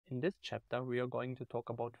In this chapter, we are going to talk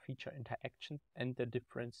about feature interactions and the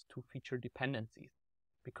difference to feature dependencies.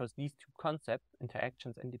 Because these two concepts,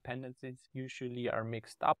 interactions and dependencies, usually are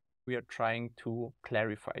mixed up, we are trying to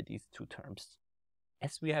clarify these two terms.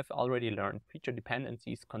 As we have already learned, feature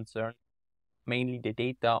dependencies concern mainly the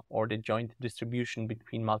data or the joint distribution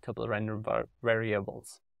between multiple random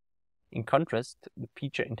variables. In contrast, the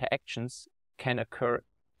feature interactions can occur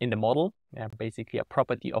in the model, basically a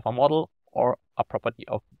property of a model or a property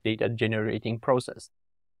of data generating process.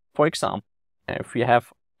 For example, if we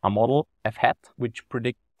have a model f hat which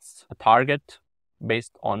predicts a target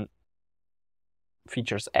based on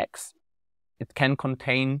features x, it can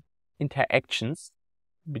contain interactions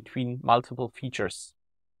between multiple features.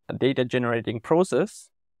 A data generating process,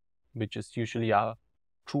 which is usually a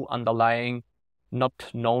true underlying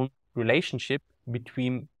not known relationship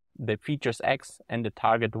between the features x and the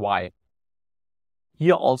target y.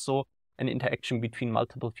 Here also an interaction between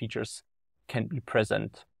multiple features can be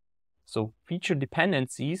present. So feature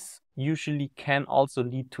dependencies usually can also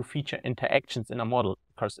lead to feature interactions in a model,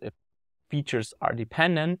 because if features are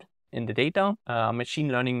dependent in the data, a machine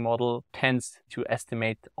learning model tends to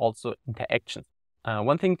estimate also interactions.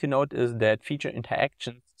 One thing to note is that feature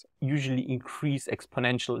interactions usually increase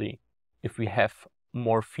exponentially if we have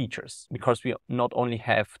more features, because we not only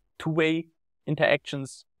have two-way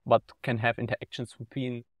interactions, but can have interactions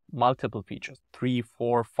between multiple features, 3,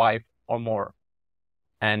 4, 5 or more.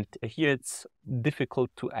 And here it's difficult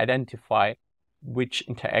to identify which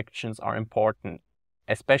interactions are important,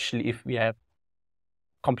 especially if we have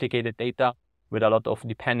complicated data with a lot of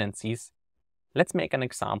dependencies. Let's make an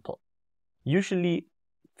example. Usually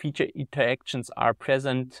feature interactions are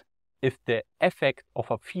present if the effect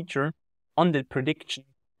of a feature on the prediction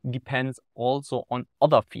depends also on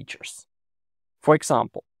other features. For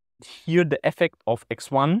example, here the effect of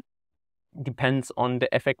x1 depends on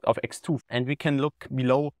the effect of x2. And we can look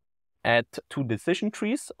below at two decision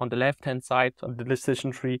trees. On the left-hand side of the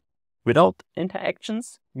decision tree without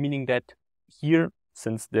interactions, meaning that here,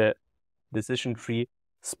 since the decision tree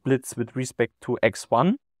splits with respect to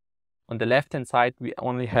x1, on the left-hand side, we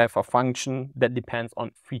only have a function that depends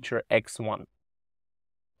on feature x1.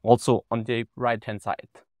 Also on the right-hand side,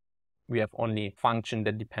 we have only a function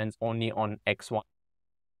that depends only on x1.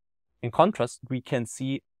 In contrast, we can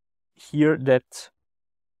see here that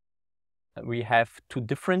we have two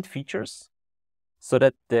different features, so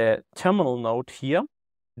that the terminal node here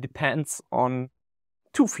depends on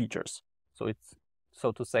two features. So it's,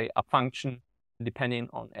 so to say, a function depending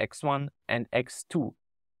on x1 and x2.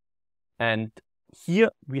 And here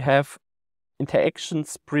we have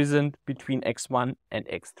interactions present between x1 and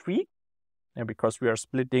x3, and because we are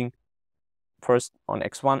splitting first on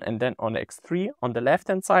x1 and then on x3 on the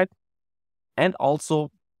left-hand side, and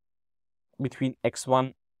also between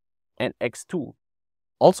x1 and x2.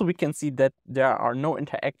 Also, we can see that there are no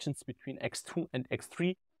interactions between x2 and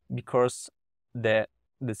x3 because the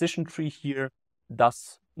decision tree here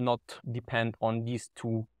does not depend on these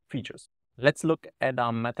two features. Let's look at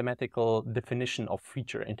a mathematical definition of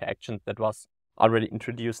feature interactions that was already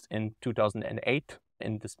introduced in 2008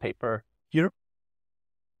 in this paper here.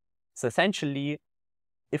 So essentially,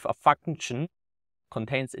 if a function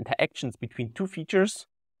contains interactions between two features,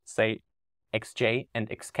 say xj and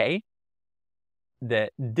xk, the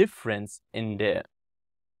difference in the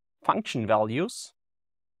function values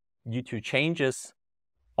due to changes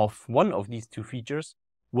of one of these two features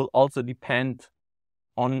will also depend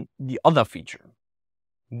on the other feature.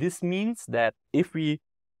 This means that if we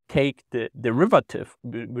take the derivative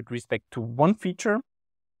with respect to one feature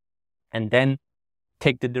and then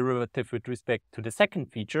take the derivative with respect to the second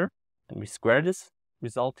feature, and we square this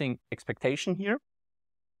resulting expectation here,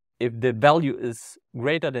 if the value is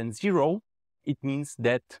greater than 0, it means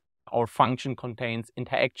that our function contains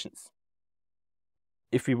interactions.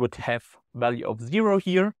 If we would have value of 0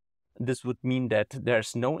 here, this would mean that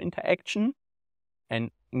there's no interaction. And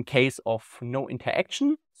in case of no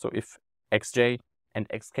interaction, so if xj and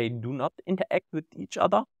xk do not interact with each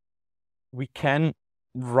other, we can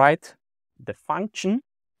write the function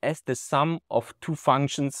as the sum of two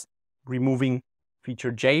functions, removing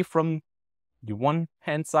feature j from the one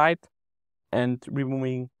hand side and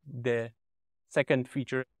removing the second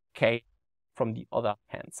feature k from the other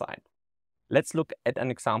hand side. Let's look at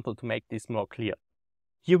an example to make this more clear.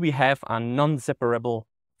 Here we have a non-separable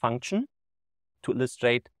function to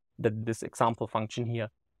illustrate that this example function here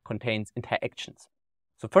contains interactions.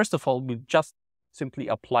 So first of all, we just simply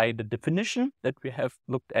apply the definition that we have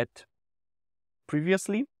looked at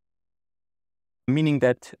previously, meaning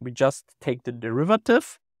that we just take the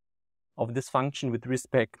derivative of this function with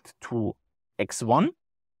respect to x1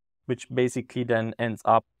 which basically then ends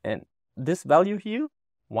up in this value here,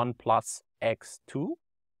 1 plus x2,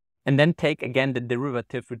 and then take again the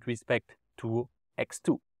derivative with respect to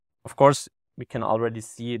x2. Of course, we can already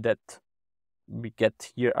see that we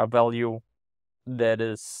get here a value that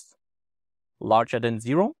is larger than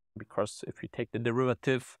 0, because if we take the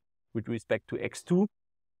derivative with respect to x2,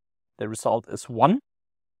 the result is 1,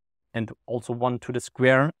 and also 1 to the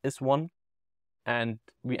square is 1, and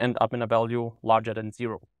we end up in a value larger than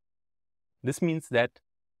 0. This means that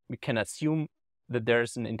we can assume that there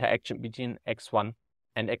is an interaction between x1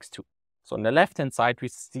 and x2. So on the left-hand side, we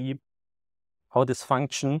see how this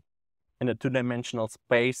function in a two-dimensional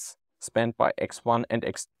space spanned by x1 and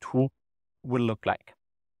x2 will look like.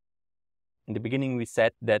 In the beginning, we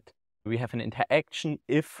said that we have an interaction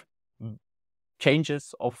if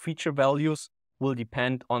changes of feature values will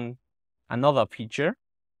depend on another feature.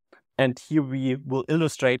 And here we will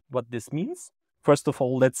illustrate what this means. First of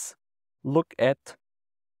all, let's look at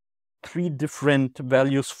 3 different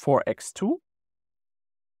values for x2,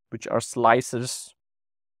 which are slices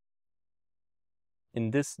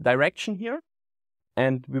in this direction here.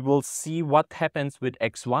 And we will see what happens with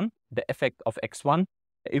x1, the effect of x1,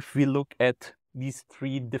 if we look at these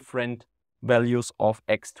 3 different values of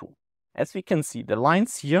x2. As we can see, the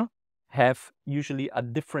lines here have usually a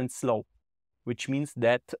different slope, which means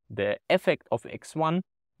that the effect of x1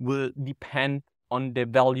 will depend on the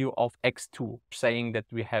value of x2, saying that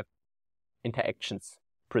we have interactions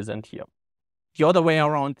present here. The other way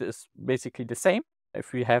around is basically the same.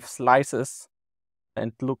 If we have slices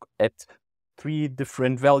and look at 3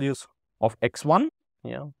 different values of x1,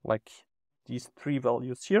 like these 3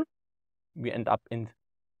 values here, we end up in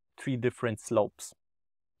 3 different slopes.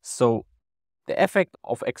 So the effect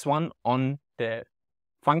of x1 on the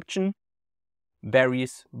function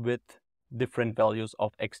varies with different values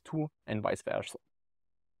of x2 and vice versa.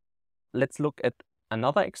 Let's look at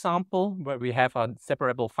another example where we have a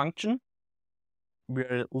separable function.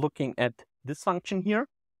 We're looking at this function here.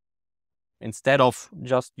 Instead of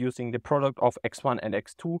just using the product of x1 and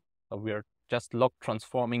x2, we're just log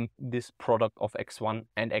transforming this product of x1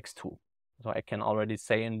 and x2. So I can already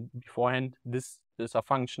say beforehand, this is a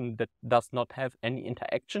function that does not have any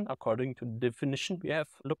interaction according to the definition we have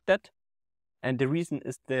looked at. And the reason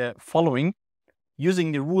is the following.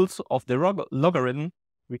 Using the rules of the logarithm,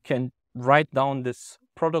 we can write down this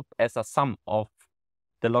product as a sum of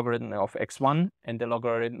the logarithm of x1 and the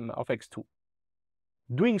logarithm of x2.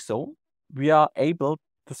 Doing so, we are able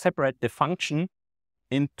to separate the function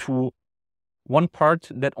into one part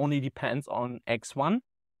that only depends on x1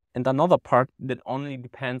 and another part that only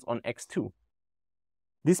depends on x2.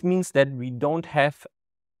 This means that we don't have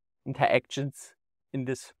interactions in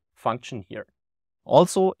this function here.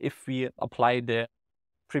 Also, if we apply the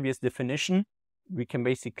previous definition, we can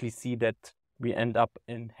basically see that we end up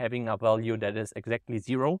in having a value that is exactly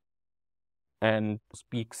 0 and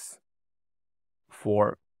speaks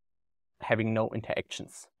for having no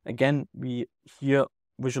interactions. Again, we here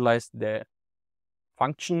visualize the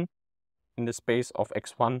function in the space of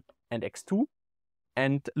x1 and x2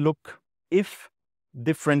 and look if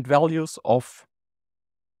different values of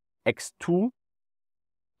x2,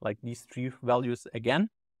 like these 3 values again,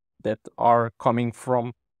 that are coming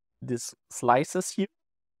from these slices here,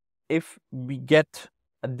 if we get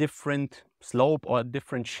a different slope or a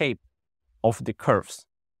different shape of the curves.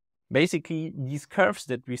 Basically, these curves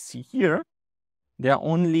that we see here, they are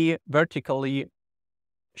only vertically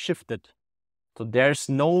shifted. So there's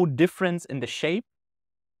no difference in the shape,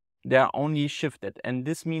 they are only shifted. And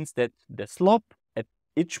this means that the slope at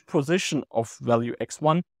each position of value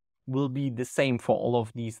x1 will be the same for all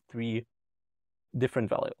of these 3 different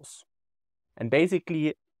values. And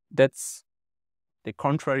basically, that's the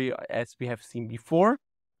contrary as we have seen before.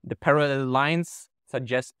 The parallel lines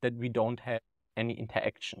suggest that we don't have any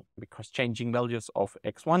interaction, because changing values of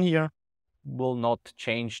x1 here will not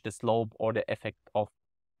change the slope or the effect of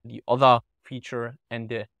the other feature and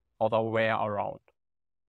the other way around.